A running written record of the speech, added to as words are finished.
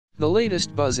The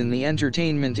latest buzz in the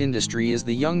entertainment industry is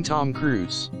the young Tom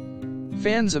Cruise.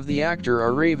 Fans of the actor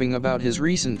are raving about his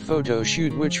recent photo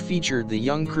shoot which featured the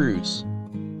young Cruise.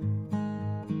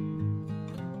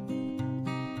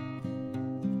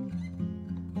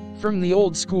 From the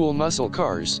old-school muscle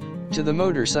cars, to the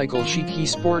motorcycle chic he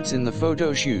sports in the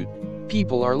photo shoot,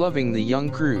 people are loving the young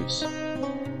Cruise.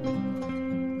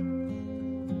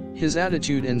 His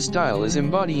attitude and style is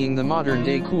embodying the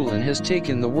modern-day cool and has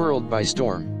taken the world by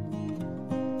storm.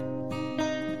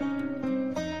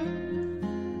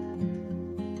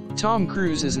 Tom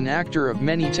Cruise is an actor of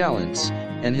many talents,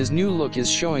 and his new look is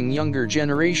showing younger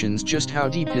generations just how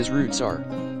deep his roots are.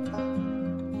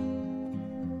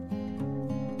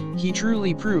 He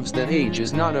truly proves that age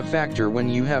is not a factor when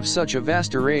you have such a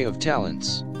vast array of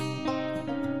talents.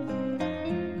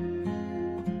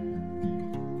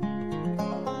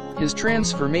 His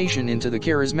transformation into the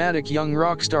charismatic young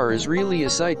rock star is really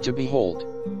a sight to behold.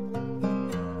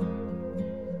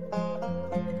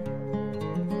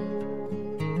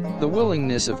 The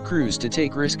willingness of Cruise to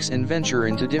take risks and venture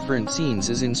into different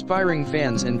scenes is inspiring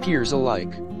fans and peers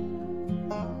alike.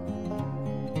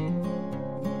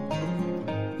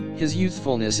 His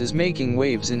youthfulness is making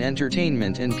waves in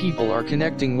entertainment and people are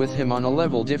connecting with him on a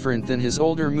level different than his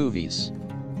older movies.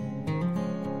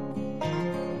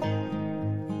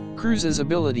 Cruise's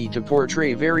ability to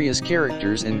portray various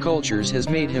characters and cultures has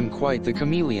made him quite the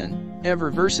chameleon,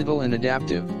 ever versatile and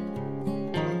adaptive.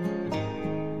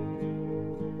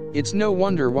 It's no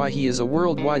wonder why he is a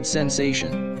worldwide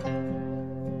sensation.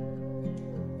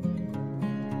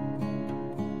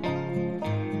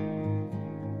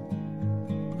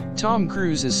 Tom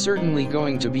Cruise is certainly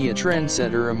going to be a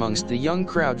trendsetter amongst the young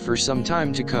crowd for some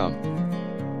time to come.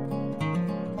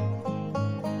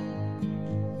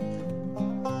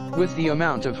 With the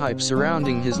amount of hype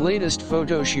surrounding his latest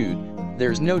photo shoot,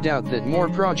 there's no doubt that more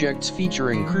projects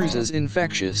featuring Cruise's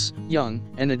infectious, young,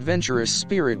 and adventurous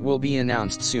spirit will be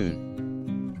announced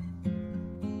soon.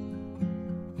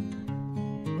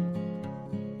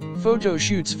 Photo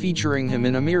shoots featuring him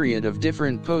in a myriad of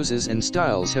different poses and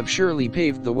styles have surely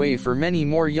paved the way for many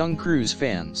more young Cruise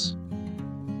fans.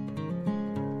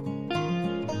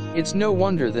 It's no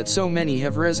wonder that so many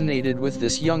have resonated with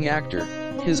this young actor.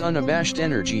 His unabashed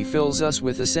energy fills us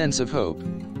with a sense of hope.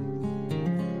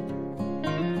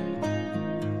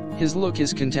 His look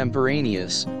is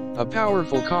contemporaneous, a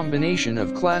powerful combination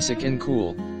of classic and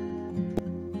cool.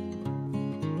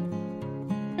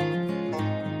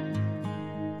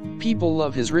 People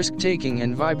love his risk-taking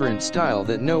and vibrant style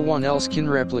that no one else can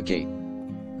replicate.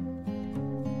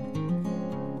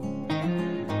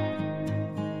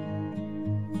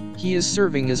 He is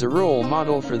serving as a role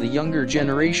model for the younger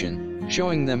generation,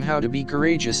 showing them how to be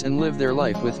courageous and live their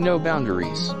life with no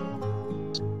boundaries.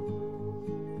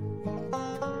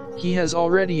 He has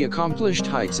already accomplished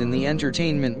heights in the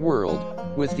entertainment world.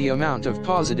 With the amount of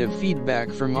positive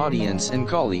feedback from audience and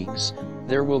colleagues,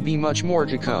 there will be much more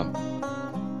to come.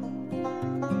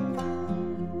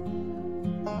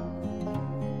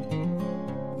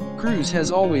 Cruise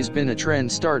has always been a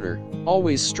trend starter,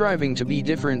 always striving to be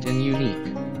different and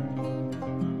unique.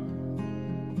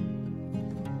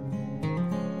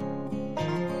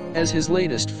 As his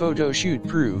latest photo shoot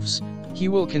proves, he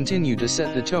will continue to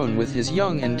set the tone with his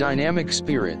young and dynamic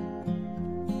spirit.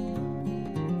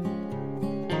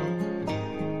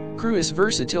 Cruise's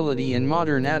versatility and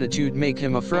modern attitude make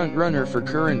him a front-runner for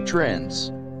current trends.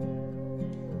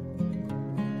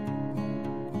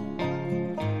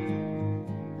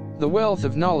 The wealth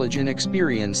of knowledge and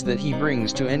experience that he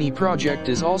brings to any project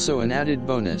is also an added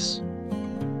bonus.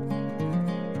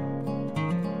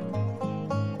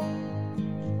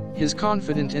 His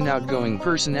confident and outgoing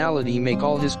personality make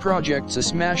all his projects a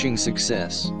smashing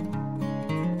success.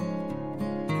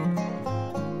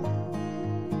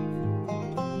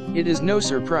 It is no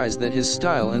surprise that his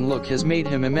style and look has made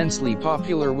him immensely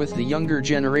popular with the younger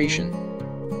generation.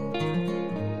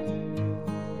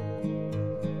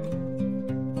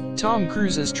 Tom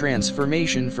Cruise's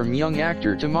transformation from young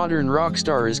actor to modern rock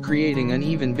star is creating an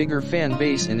even bigger fan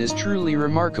base and is truly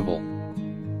remarkable.